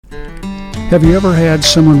Have you ever had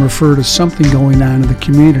someone refer to something going on in the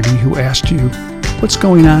community who asked you, what's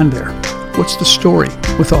going on there? What's the story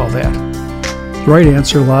with all that? The right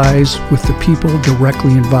answer lies with the people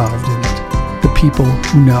directly involved in it, the people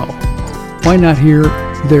who know. Why not hear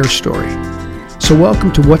their story? So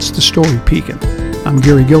welcome to What's the Story, Pekin. I'm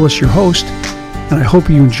Gary Gillis, your host, and I hope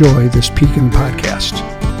you enjoy this Pekin podcast.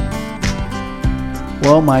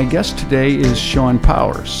 Well, my guest today is Sean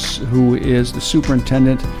Powers, who is the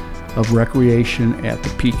Superintendent of Recreation at the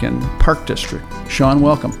Pekin Park District. Sean,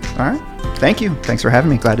 welcome. All right. Thank you. Thanks for having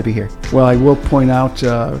me. Glad to be here. Well, I will point out,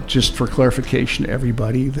 just for clarification to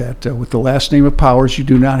everybody, that with the last name of Powers, you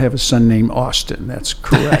do not have a son named Austin. That's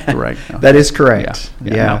correct, right? That is correct.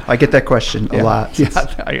 Yeah. No, I get that question a lot. Yeah,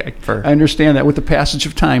 I understand that. With the passage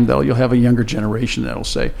of time, though, you'll have a younger generation that'll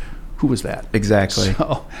say, who was that? Exactly.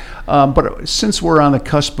 So, but since we're on the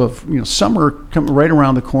cusp of summer coming right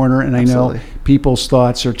around the corner, and I know people's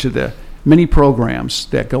thoughts are to the many programs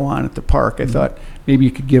that go on at the park, I thought maybe you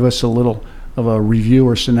could give us a little of a review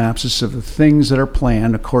or synopsis of the things that are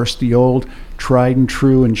planned. Of course, the old tried and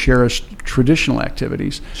true and cherished traditional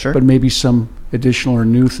activities, sure, but maybe some additional or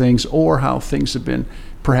new things, or how things have been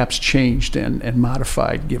perhaps changed and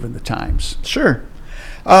modified given the times. Sure.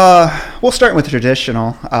 We'll start with the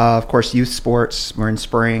traditional. Of course, youth sports. We're in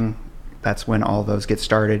spring. That's when all those get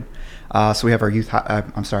started. So we have our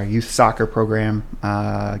youth soccer program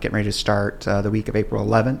getting ready to start the week of April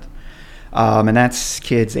 11th. And that's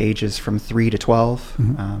kids ages from 3 to 12.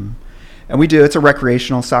 And it's a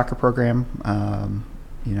recreational soccer program.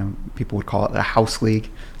 People would call it a house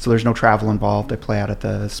league. So there's no travel involved. They play out at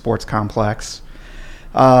the sports complex.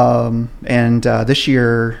 And this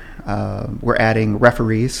year, we're adding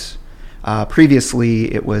referees.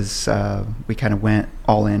 Previously, it was we kind of went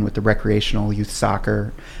all in with the recreational youth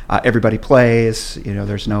soccer. Everybody plays.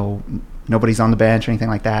 There's nobody's on the bench or anything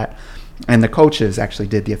like that. And the coaches actually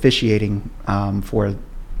did the officiating for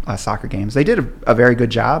soccer games. They did a very good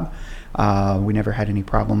job. We never had any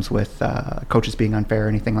problems with coaches being unfair or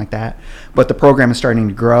anything like that. But the program is starting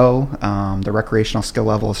to grow. The recreational skill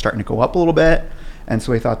level is starting to go up a little bit. And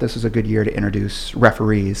so we thought this was a good year to introduce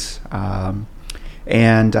referees. And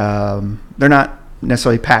they're not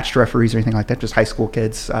necessarily patched referees or anything like that, just high school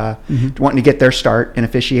kids wanting to get their start in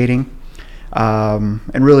officiating. And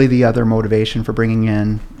really the other motivation for bringing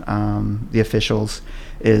in the officials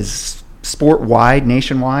is sport-wide,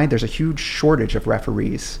 nationwide, there's a huge shortage of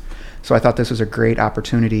referees. So I thought this was a great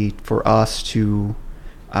opportunity for us to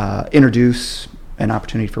introduce an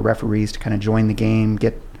opportunity for referees to kind of join the game,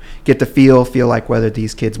 get the feel like whether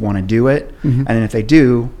these kids want to do it. And then if they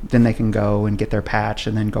do, then they can go and get their patch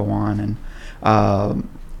and then go on and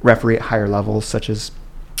referee at higher levels, such as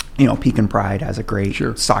Pekin Pride has a great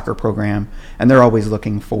soccer program, and they're always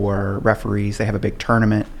looking for referees. They have a big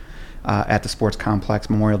tournament at the sports complex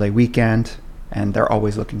Memorial Day weekend, and they're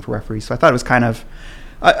always looking for referees. So I thought it was kind of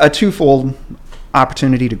a twofold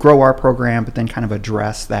opportunity to grow our program, but then kind of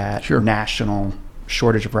address that national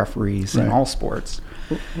shortage of referees in all sports.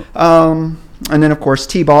 And then, of course,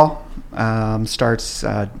 T-ball starts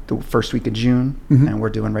the first week of June, and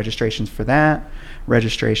we're doing registrations for that.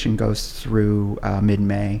 Registration goes through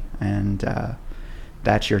mid-May, and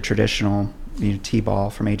that's your traditional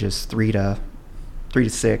T-ball from ages 3 to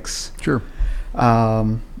 6. Sure.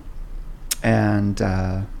 And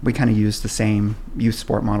we kind of use the same youth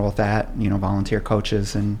sport model with that, volunteer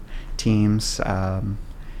coaches and teams.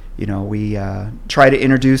 We try to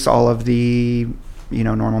introduce all of the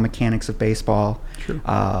normal mechanics of baseball. Sure.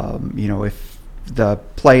 If the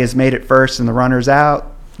play is made at first and the runner's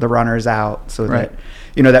out, the runner is out. So that,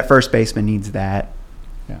 that first baseman needs that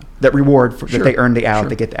reward that they earn the out,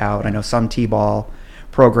 they get the out. I know some T-ball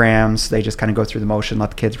programs, they just kind of go through the motion,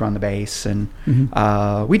 let the kids run the base. And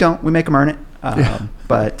we don't. We make them earn it.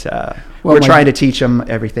 But we're trying to teach them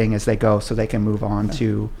everything as they go so they can move on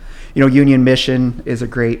to, Union Mission is a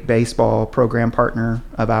great baseball program partner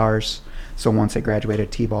of ours. So once they graduate at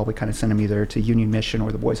T-ball, we kind of send them either to Union Mission,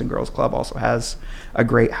 or the Boys and Girls Club also has a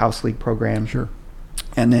great house league program. Sure.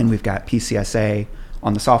 And then we've got PCSA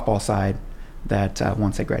on the softball side that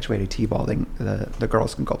once they graduate at T-ball, the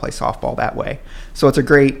girls can go play softball that way. So it's a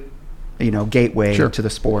great, gateway to the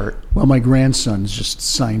sport. Well, my grandson's just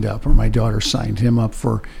signed up, or my daughter signed him up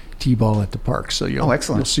for T-ball at the park. So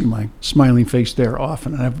you'll see my smiling face there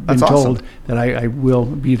often. And I've been told that I will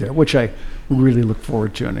be there, which I really look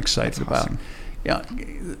forward to and excited about. Yeah,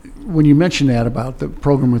 when you mentioned that about the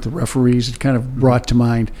program with the referees, it kind of brought to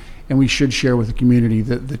mind, and we should share with the community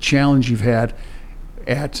the challenge you've had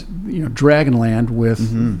at Dragonland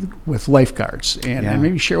with lifeguards, and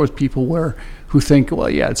maybe share with people who think, well,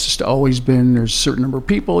 yeah, it's just always been, there's a certain number of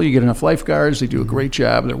people, you get enough lifeguards, they do a great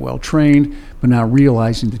job, they're well trained, but now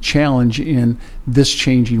realizing the challenge in this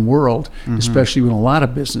changing world, especially when a lot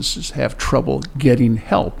of businesses have trouble getting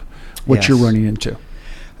help, what you're running into.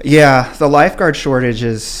 Yeah, the lifeguard shortage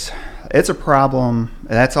it's a problem.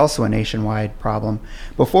 That's also a nationwide problem.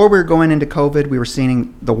 Before we were going into COVID, we were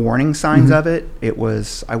seeing the warning signs of it. It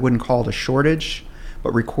was, I wouldn't call it a shortage,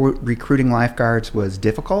 but recruiting lifeguards was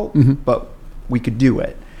difficult, but we could do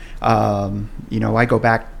it. I go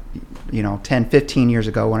back, 10, 15 years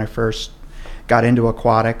ago when I first got into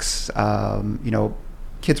aquatics,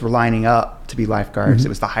 kids were lining up to be lifeguards. It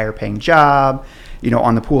was the higher paying job.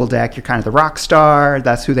 On the pool deck, you're kind of the rock star.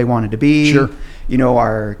 That's who they wanted to be. Sure.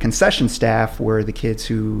 Our concession staff were the kids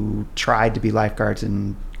who tried to be lifeguards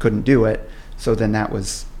and couldn't do it. So then that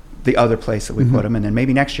was the other place that we put them. And then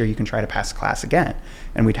maybe next year you can try to pass the class again.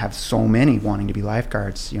 And we'd have so many wanting to be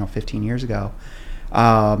lifeguards, 15 years ago.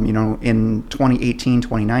 In 2018,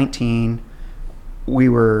 2019, we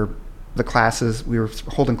were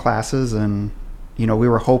holding classes and, we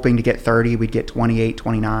were hoping to get 30. We'd get 28,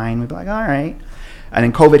 29. We'd be like, all right. And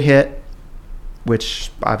then COVID hit,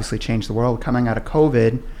 which obviously changed the world. Coming out of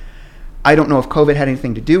COVID, I don't know if COVID had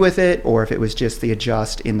anything to do with it or if it was just the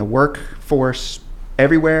adjust in the workforce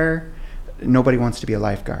everywhere. Nobody wants to be a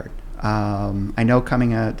lifeguard. I know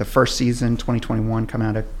coming out the first season, 2021, coming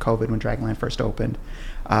out of COVID when Dragonland first opened,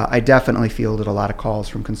 I definitely fielded a lot of calls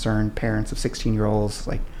from concerned parents of 16-year-olds,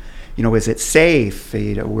 like, is it safe?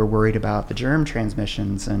 We're worried about the germ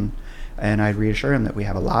transmissions, and I'd reassure them that we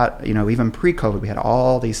have a lot, even pre-COVID, we had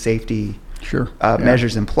all these safety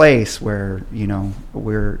measures in place where, when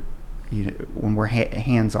we're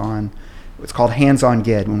hands-on, it's called hands-on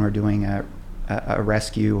GID when we're doing a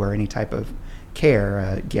rescue or any type of care.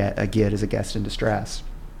 A GID is a guest in distress.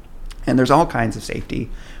 And there's all kinds of safety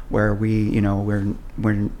where we're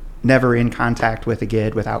never in contact with a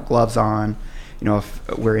GID without gloves on.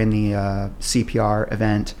 If we're in the CPR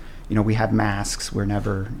event, we have masks. We're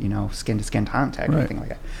never, skin-to-skin contact or anything like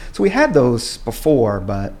that. So we had those before,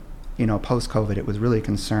 but, post-COVID, it was really a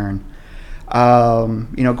concern.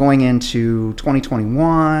 Going into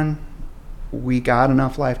 2021, we got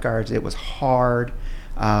enough lifeguards. It was hard.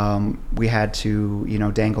 We had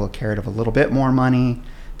to, dangle a carrot of a little bit more money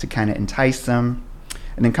to kind of entice them.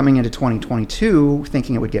 And then coming into 2022,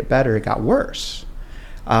 thinking it would get better, it got worse.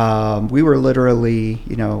 We were literally,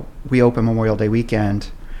 we opened Memorial Day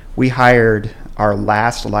weekend. We hired our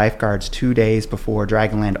last lifeguards 2 days before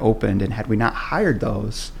Dragonland opened, and had we not hired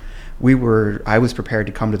those, I was prepared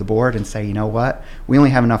to come to the board and say, you know what, we only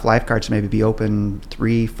have enough lifeguards to maybe be open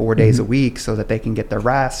 3-4 days a week so that they can get their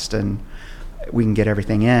rest and we can get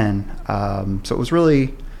everything in. So it was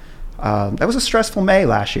really, that was a stressful May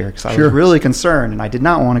last year because I was really concerned, and I did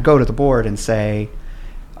not want to go to the board and say,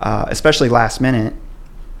 especially last minute,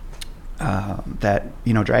 that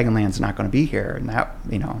Dragonland's not going to be here, and that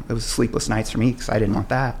it was sleepless nights for me because I didn't want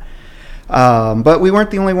that. But we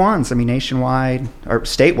weren't the only ones. I mean, nationwide or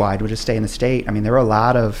statewide, we'll just stay in the state. I mean, there were a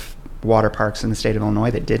lot of water parks in the state of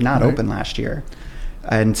Illinois that did not open last year,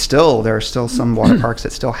 and there are still some water parks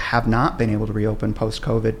that still have not been able to reopen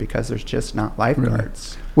post-COVID because there's just not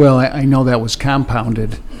lifeguards. Well, I know that was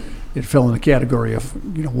compounded. It fell in the category of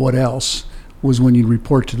what else. Was when you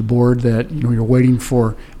report to the board that you're waiting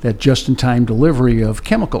for that just-in-time delivery of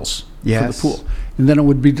chemicals for the pool, and then it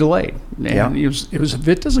would be delayed. And it was if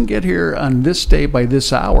it doesn't get here on this day by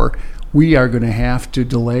this hour, we are going to have to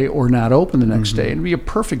delay or not open the next day. It'd be a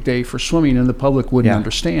perfect day for swimming, and the public wouldn't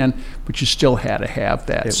understand, but you still had to have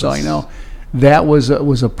that. I know that was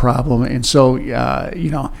a problem, and so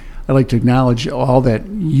I'd like to acknowledge all that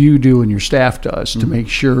you do and your staff does to make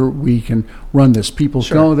sure we can run this. People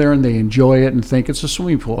go there and they enjoy it and think it's a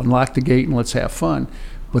swimming pool and lock the gate and let's have fun.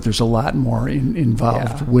 But there's a lot more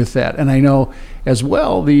involved with that. And I know as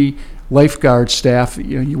well the lifeguard staff,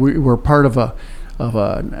 we're part of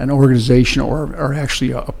an organization or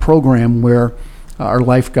actually a program where our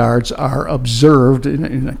lifeguards are observed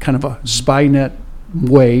in a kind of a spy net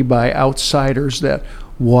way by outsiders that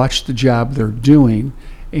watch the job they're doing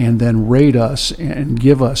and then rate us and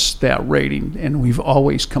give us that rating. And we've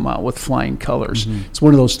always come out with flying colors. It's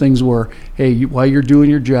one of those things where, hey, while you're doing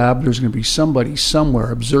your job, there's going to be somebody somewhere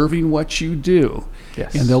observing what you do.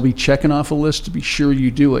 And they'll be checking off a list to be sure you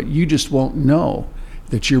do it. You just won't know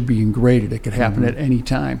that you're being graded. It could happen at any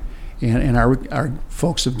time. And our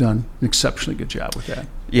folks have done an exceptionally good job with that.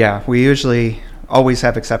 Yeah, we usually always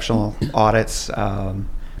have exceptional audits.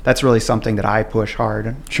 That's really something that I push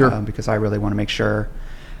hard because I really want to make sure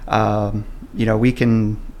We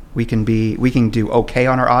can do okay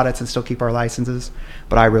on our audits and still keep our licenses,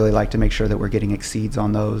 but I really like to make sure that we're getting exceeds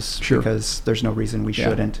on those because there's no reason we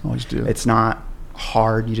shouldn't. Always do. It's not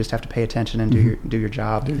hard. You just have to pay attention and do your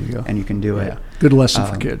job, and you can do it. Good lesson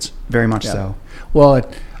for kids. Very much so. Well,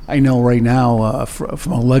 I know right now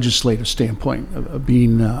from a legislative standpoint,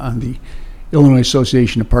 being on the Illinois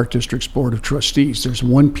Association of Park Districts Board of Trustees, there's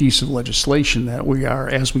one piece of legislation that we are,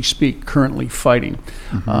 as we speak, currently fighting.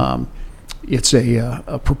 It's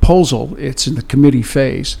a proposal. It's in the committee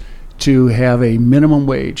phase to have a minimum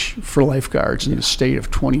wage for lifeguards in the state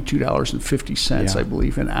of $22.50, I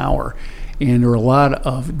believe, an hour. And there are a lot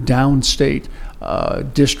of downstate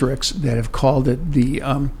districts that have called it the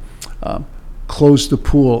Close the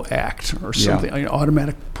Pool Act or something, an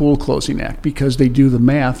automatic pool closing act, because they do the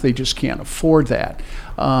math. They just can't afford that.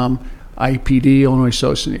 IPD, Illinois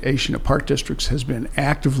Association of Park Districts, has been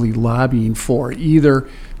actively lobbying for either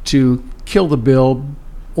to kill the bill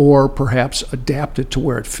or perhaps adapt it to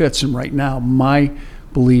where it fits. And right now, my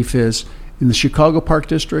belief is in the Chicago Park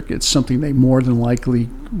District, it's something they more than likely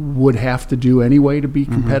would have to do anyway to be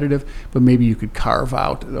competitive, but maybe you could carve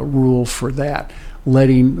out a rule for that,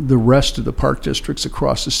 letting the rest of the park districts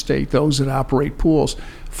across the state, those that operate pools,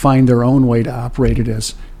 find their own way to operate it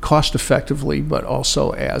as cost effectively, but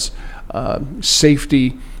also as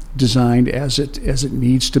safety designed as it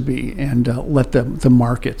needs to be, and let the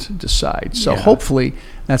market decide. So hopefully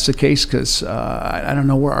that's the case, because I don't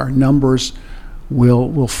know where our numbers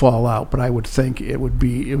will fall out, but I would think it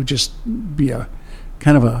would just be a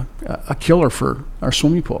kind of a killer for our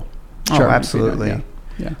swimming pool. Oh, absolutely.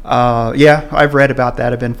 Yeah, I've read about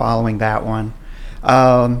that. I've been following that one.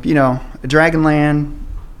 Dragonland,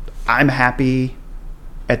 I'm happy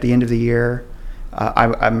at the end of the year.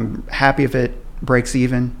 I'm happy if it breaks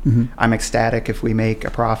even. I'm ecstatic if we make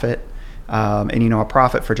a profit. And a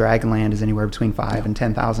profit for Dragonland is anywhere between $5,000 and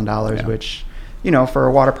 $10,000, which, for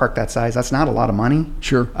a water park that size, that's not a lot of money.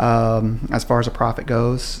 Sure. As far as a profit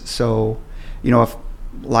goes. So, if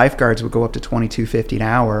lifeguards would go up to $22.50 an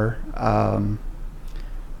hour,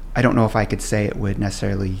 I don't know if I could say it would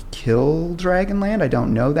necessarily kill Dragonland. I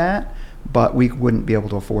don't know that. But we wouldn't be able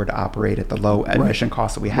to afford to operate at the low admission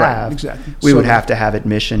costs that we have. Right, exactly. We would have to have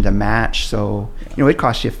admission to match. So, it'd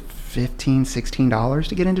cost you $15, $16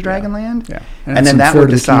 to get into Dragonland. Yeah. And then that would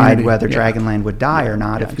decide whether Dragonland would die or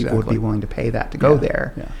not, if people would be willing to pay that to go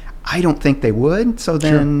there. Yeah. I don't think they would. So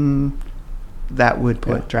then that would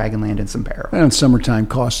put Dragonland in some peril. And in summertime,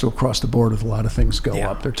 costs across the board with a lot of things go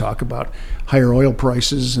up. They're talking about higher oil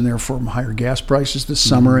prices and therefore higher gas prices this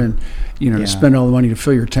summer. And, to spend all the money to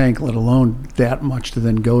fill your tank, let alone that much to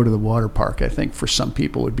then go to the water park, I think for some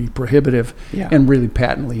people would be prohibitive and really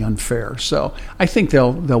patently unfair. So I think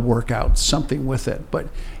they'll work out something with it. But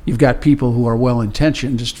you've got people who are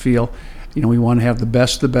well-intentioned, just feel, we want to have the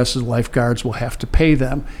best as lifeguards. We'll have to pay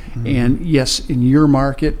them. And yes, in your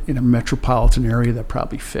market, in a metropolitan area, that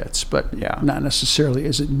probably fits. But not necessarily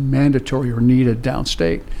is it mandatory or needed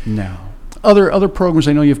downstate. No. Other programs,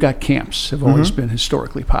 I know you've got camps, have always been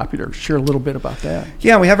historically popular. Share a little bit about that.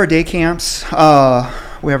 Yeah, we have our day camps. We have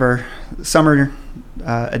our summer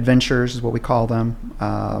adventures is what we call them.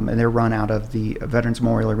 And they're run out of the Veterans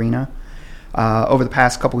Memorial Arena. Over the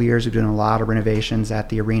past couple of years, we've done a lot of renovations at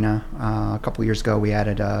the arena. A couple of years ago, we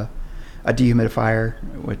added a dehumidifier,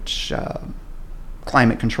 which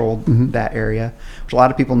climate controlled that area, which a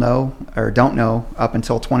lot of people know or don't know. Up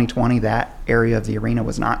until 2020, that area of the arena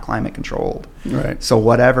was not climate controlled. Right. So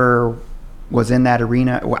whatever was in that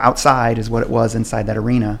arena outside is what it was inside that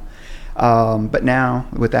arena. But now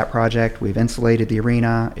with that project, we've insulated the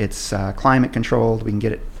arena. It's climate controlled. We can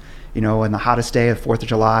get it. In the hottest day of 4th of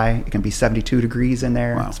July, it can be 72 degrees in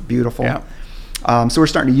there. Wow. It's beautiful. Yeah. So we're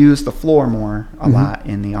starting to use the floor more a lot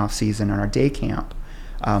in the off season in our day camp.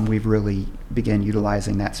 We've really begun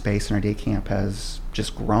utilizing that space, and our day camp has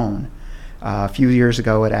just grown. A few years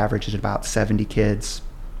ago, it averaged about 70 kids.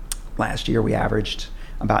 Last year, we averaged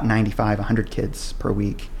about 95, 100 kids per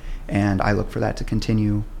week, and I look for that to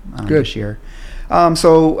continue this year. I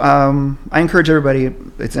encourage everybody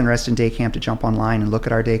that's interested in day camp to jump online and look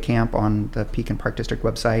at our day camp on the Pekin Park District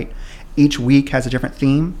website. Each week has a different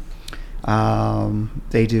theme.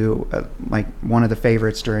 They do, like one of the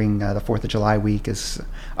favorites during the 4th of July week is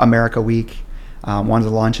America Week. One of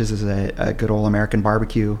the lunches is a good old American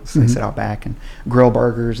barbecue. So they sit out back and grill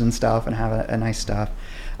burgers and stuff and have a nice stuff.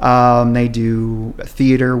 They do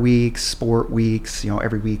theater weeks, sport weeks.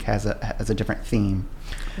 Every week has a different theme.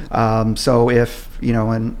 So if,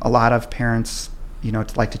 and a lot of parents,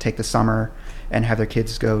 like to take the summer and have their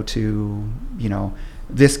kids go to,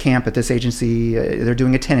 this camp at this agency, they're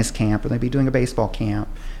doing a tennis camp, or they'd be doing a baseball camp,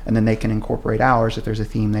 and then they can incorporate ours if there's a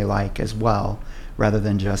theme they like as well, rather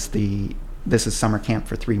than just this is summer camp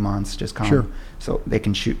for 3 months, just come. Sure. So they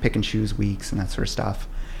can pick and choose weeks and that sort of stuff.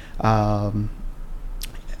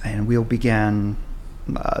 And we'll begin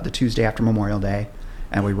the Tuesday after Memorial Day,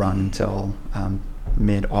 and we run until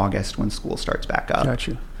mid-August when school starts back up.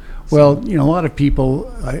 Gotcha. Well, a lot of people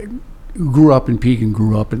who grew up in Pekin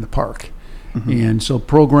grew up in the park. Mm-hmm. And so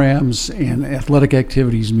programs and athletic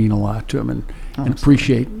activities mean a lot to them, and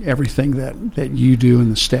appreciate everything that you do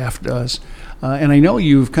and the staff does. And I know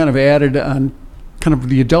you've kind of added on kind of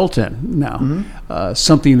the adult end now, mm-hmm.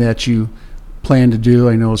 Something that you plan to do.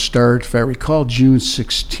 I know start, if I recall, June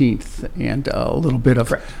 16th, and a little bit of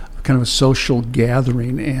Correct. kind of a social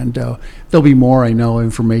gathering. And there'll be more, I know,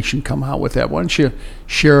 information come out with that. Why don't you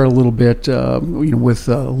share a little bit with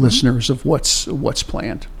listeners of what's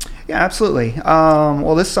planned? Yeah, absolutely.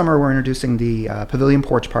 Well, this summer we're introducing the pavilion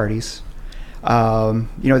porch parties.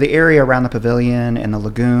 The area around the pavilion and the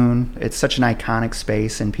lagoon, it's such an iconic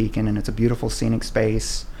space in Pekin, and it's a beautiful scenic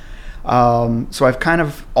space. So I've kind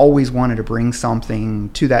of always wanted to bring something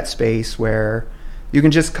to that space where you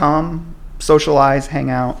can just come, socialize, hang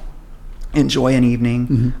out, enjoy an evening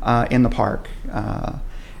mm-hmm. In the park.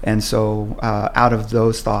 And so out of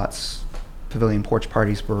those thoughts, pavilion porch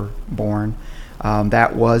parties were born.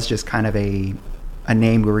 That was just kind of a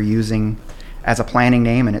name we were using as a planning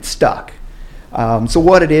name, and it stuck. So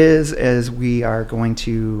what it is we are going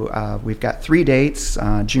to, we've got 3 dates,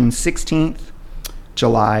 June 16th,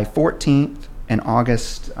 July 14th, and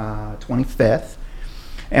August 25th.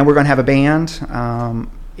 And we're going to have a band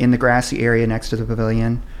in the grassy area next to the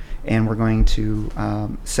pavilion, and we're going to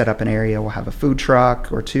set up an area. We'll have a food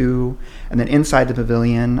truck or two, and then inside the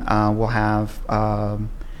pavilion we'll have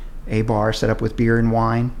a bar set up with beer and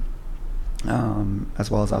wine, as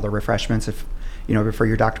well as other refreshments. If you prefer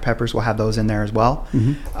your Dr. Peppers, we'll have those in there as well.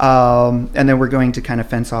 Mm-hmm. And then we're going to kind of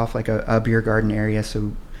fence off like a beer garden area,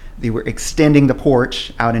 so they were extending the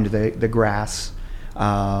porch out into the grass.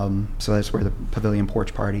 So that's where the pavilion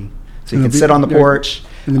porch party. So you can sit on the porch.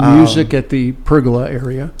 And the music at the pergola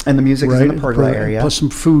area. And the music is in the pergola area. Plus some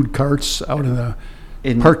food carts out in the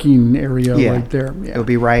parking area right there. Yeah. It'll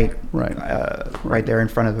be right there in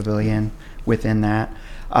front of the pavilion within that.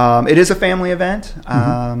 It is a family event.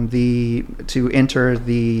 Mm-hmm. To enter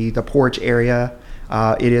the porch area,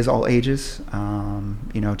 it is all ages.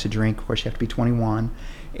 To drink, of course, you have to be 21.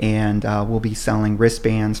 And we'll be selling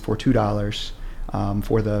wristbands for $2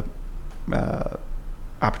 for the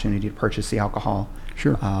opportunity to purchase the alcohol.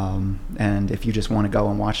 Sure. And if you just want to go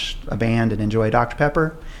and watch a band and enjoy Dr.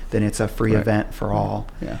 Pepper, then it's a free event for all.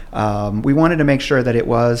 Yeah. We wanted to make sure that it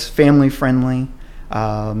was family friendly,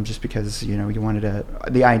 just because you wanted to.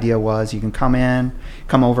 The idea was you can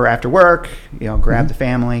come over after work, grab mm-hmm. the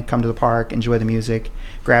family, come to the park, enjoy the music,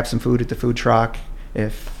 grab some food at the food truck.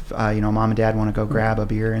 If mom and dad want to go grab a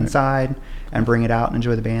beer inside and bring it out and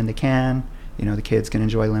enjoy the band, they can. The kids can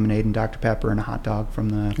enjoy lemonade and Dr. Pepper and a hot dog from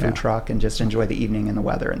the food truck, and just enjoy the evening and the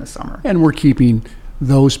weather in the summer. And we're keeping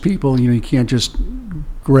those people, you can't just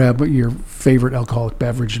grab your favorite alcoholic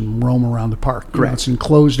beverage and roam around the park. Correct. It's an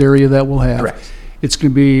enclosed area that we'll have. Correct. It's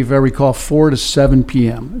going to be, if I recall, 4 to 7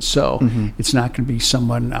 p.m. So mm-hmm. it's not going to be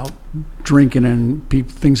someone out drinking and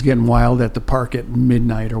things getting wild at the park at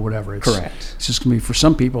midnight or whatever. Correct. It's just going to be, for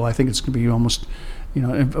some people, I think it's going to be almost,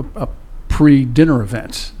 a pre-dinner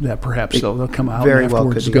event that perhaps they'll come out and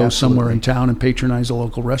afterwards go somewhere in town and patronize a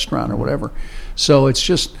local restaurant or whatever. So it's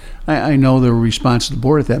just, I know the response to the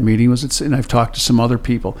board at that meeting was, and I've talked to some other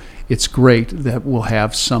people, it's great that we'll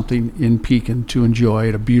have something in Pekin to enjoy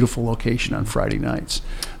at a beautiful location on Friday nights.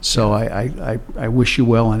 So I wish you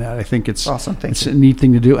well on that. I think it's awesome. It's a neat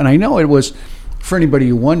thing to do. And I know it was, for anybody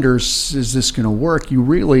who wonders, is this going to work? You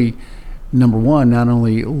really, number one, not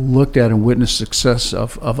only looked at and witnessed success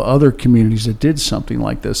of other communities that did something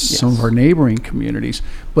like this, yes. some of our neighboring communities,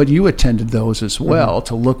 but you attended those as well mm-hmm.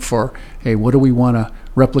 to look for, hey, what do we want to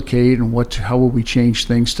replicate, and how will we change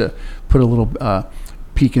things to put a little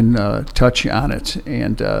Pekin touch on it?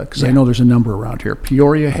 And because I know there's a number around here.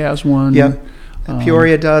 Peoria has one. Yep.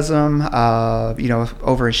 Peoria does them.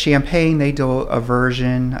 Over in Champaign, they do a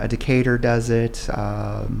version. Decatur does it.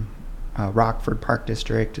 Rockford Park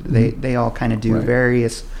District. Mm-hmm. They all kind of do right.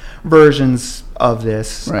 various versions of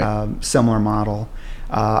this right. similar model.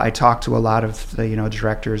 I talk to a lot of the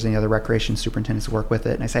directors and the other recreation superintendents who work with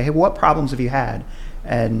it, and I say, hey, what problems have you had?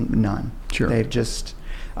 And none. Sure. They've just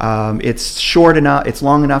it's short enough. It's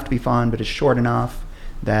long enough to be fun, but it's short enough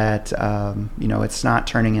that it's not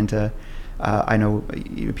turning into I know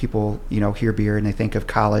people, hear beer and they think of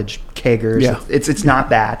college keggers. Yeah. It's not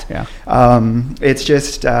that. Yeah. It's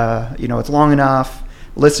just, it's long enough,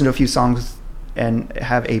 listen to a few songs and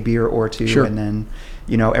have a beer or two. Sure. And then,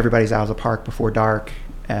 everybody's out of the park before dark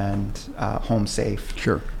and home safe.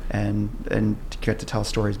 Sure. And get to tell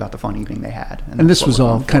stories about the fun evening they had. And this was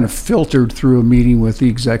all kind of filtered through a meeting with the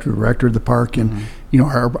executive director of the park and,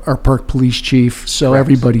 our park police chief. So Correct.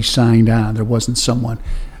 Everybody signed on. There wasn't someone,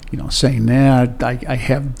 saying, I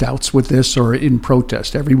have doubts with this or in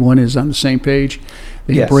protest. Everyone is on the same page.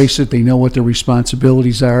 They Yes. embrace it. They know what their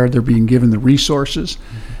responsibilities are. They're being given the resources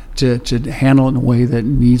to handle it in a way that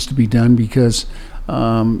needs to be done because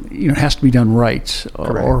it has to be done right,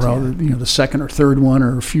 Correct, the second or third one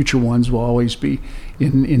or future ones will always be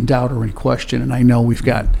in doubt or in question. And I know we've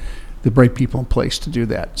got the right people in place to do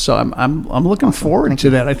that. So I'm looking Awesome. forward Thank to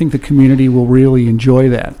you. that. I think the community will really enjoy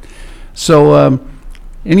that. So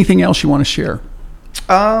anything else you want to share?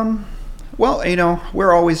 Well,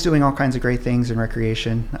 we're always doing all kinds of great things in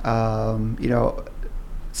recreation.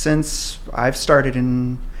 Since I've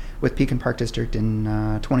started with Pekin Park District in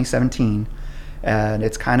 2017, and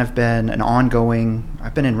it's kind of been an ongoing,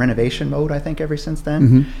 I've been in renovation mode, I think, ever since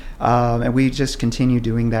then. Mm-hmm. And we just continue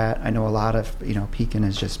doing that. I know a lot of, Pekin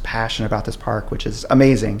is just passionate about this park, which is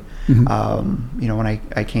amazing. Mm-hmm. When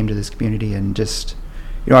I came to this community and just,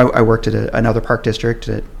 I worked at another park district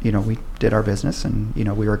that, we did our business and,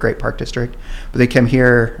 we were a great park district. But they come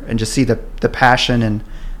here and just see the passion and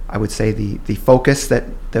I would say the focus that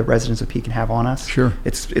the residents of Pekin have on us. Sure.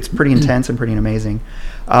 It's pretty intense and pretty amazing.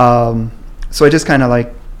 So I just kind of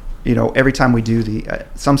like, every time we do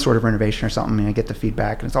some sort of renovation or something, and I get the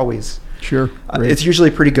feedback, and it's always Sure. it's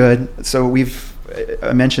usually pretty good. So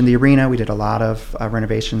I mentioned the arena. We did a lot of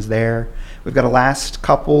renovations there. We've got a last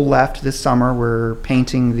couple left this summer. We're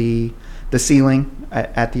painting the ceiling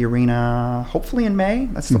at the arena, hopefully in May.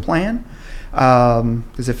 That's the plan.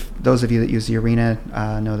 Because if those of you that use the arena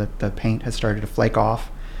know that the paint has started to flake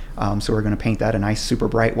off, so we're going to paint that a nice super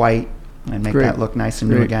bright white and make that look nice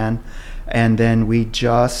and new again. And then we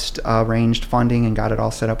just arranged funding and got it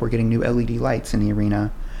all set up. We're getting new LED lights in the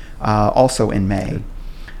arena also in May,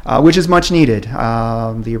 which is much needed.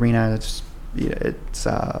 The arena, it's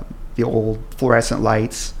the old fluorescent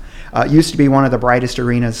lights. It used to be one of the brightest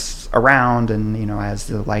arenas around, and as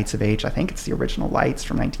the lights have aged, I think it's the original lights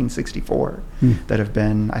from 1964 that have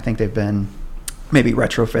been. I think they've been maybe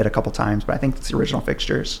retrofit a couple times, but I think it's the original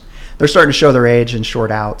fixtures. They're starting to show their age and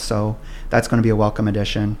short out, so that's going to be a welcome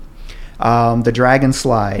addition. The Dragon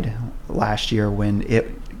Slide last year when it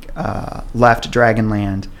left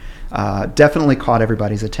Dragonland definitely caught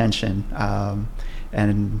everybody's attention.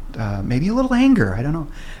 And maybe a little anger, I don't know.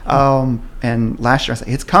 And last year I said,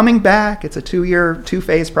 it's coming back. It's a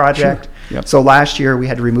two-phase project. Sure. Yep. So last year we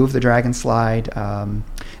had to remove the Dragon Slide.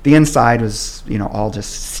 The inside was, all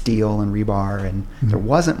just steel and rebar, and there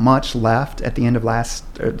wasn't much left at the end of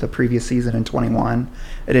the previous season in 21.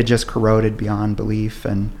 It had just corroded beyond belief,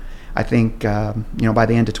 and I think by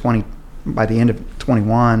the end of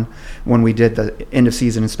 21, when we did the end of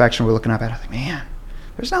season inspection, we're looking up at it, I was like, man,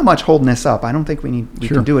 there's not much holding this up. I don't think we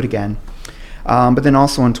can do it again. But then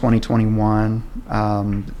also in 2021,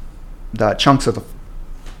 the chunks of the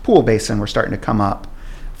pool basin were starting to come up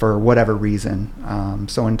for whatever reason.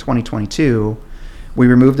 So in 2022, we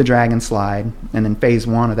removed the Dragon Slide, and then phase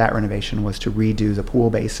one of that renovation was to redo the pool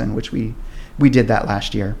basin, which we did that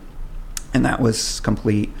last year. And that was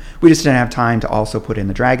complete. We just didn't have time to also put in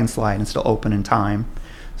the Dragon Slide and still open in time.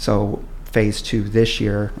 So phase two this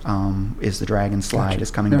year is the Dragon Slide is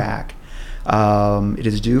coming back. It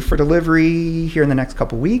is due for delivery here in the next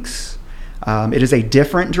couple weeks. It is a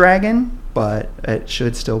different dragon, but it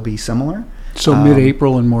should still be similar. So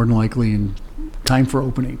mid-April and more than likely in time for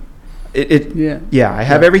opening. I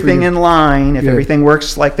have everything in line. If everything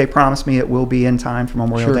works like they promised me, it will be in time for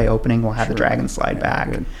Memorial Day opening. We'll have the Dragon Slide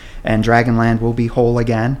back. Good. And Dragonland will be whole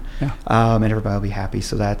again, and everybody will be happy.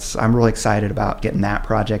 So I'm really excited about getting that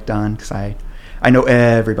project done because I know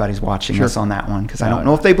everybody's watching us on that one because I don't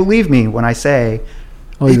know if they believe me when I say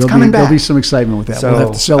it's coming back. There'll be some excitement with that. So, we'll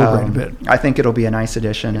have to celebrate a bit. I think it'll be a nice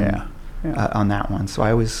addition on that one. So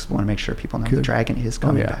I always want to make sure people know the Dragon is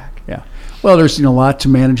coming back. Yeah. Well, there's a lot to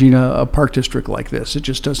managing a park district like this. It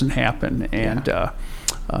just doesn't happen. And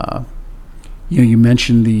you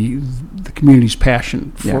mentioned the community's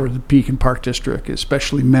passion for the Pekin Park District,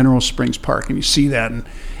 especially Mineral Springs Park, and you see that, and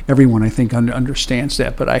everyone I think understands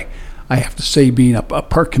that. But I have to say, being a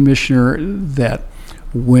park commissioner, that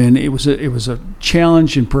when it was a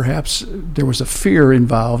challenge, and perhaps there was a fear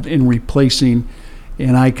involved in replacing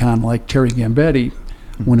an icon like Terry Gambetti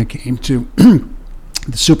when it came to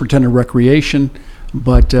the superintendent of recreation,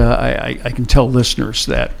 but I can tell listeners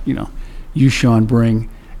that, you, Sean, bring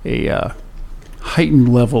a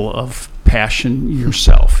heightened level of passion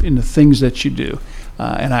yourself in the things that you do.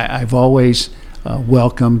 And I've always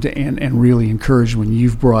welcomed and really encouraged when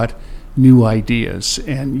you've brought new ideas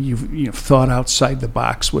and you've thought outside the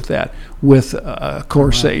box with that, with, of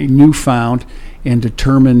course, a newfound and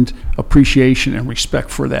determined appreciation and respect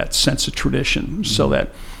for that sense of tradition, so that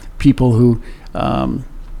people who,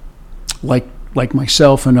 like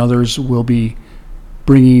myself and others, will be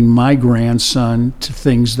bringing my grandson to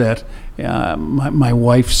things that my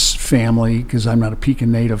wife's family, because I'm not a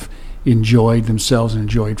Pekin native, enjoyed themselves and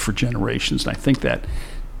enjoyed for generations. And I think that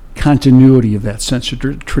continuity of that sense of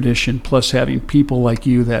tradition, plus having people like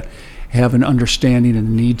you that have an understanding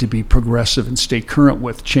and need to be progressive and stay current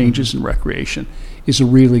with changes in recreation, is a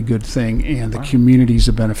really good thing, and the community's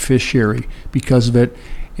a beneficiary because of it.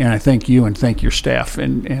 And I thank you and thank your staff,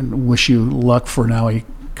 and wish you luck for now a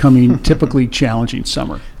coming typically challenging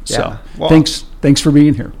summer. Yeah. So Well, thanks for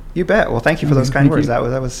being here. You bet. Well, thank you for those kind Thank words. you.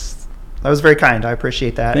 That was very kind. I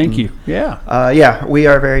appreciate that. Thank And, you. Yeah. Yeah, we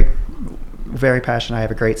are very, very passionate. I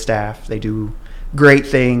have a great staff. They do great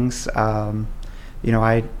things.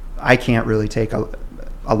 I can't really take a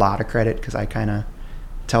lot of credit because I kind of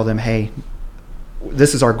tell them, hey,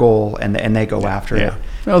 this is our goal, and they go after it.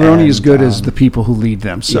 Well, they're only as good as the people who lead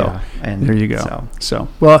them. So yeah, and there you go. So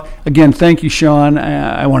well, again, thank you, Sean.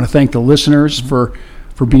 I want to thank the listeners for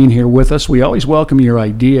being here with us. We always welcome your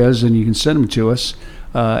ideas, and you can send them to us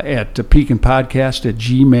at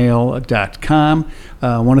pekinpodcast@gmail.com.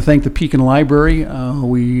 I want to thank the Pekin Library.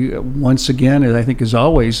 We, once again, and I think as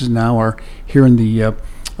always, now are here in the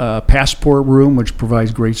passport room, which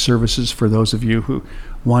provides great services for those of you who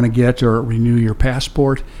want to get or renew your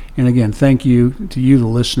passport. And again, thank you to you, the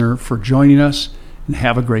listener, for joining us, and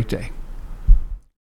have a great day.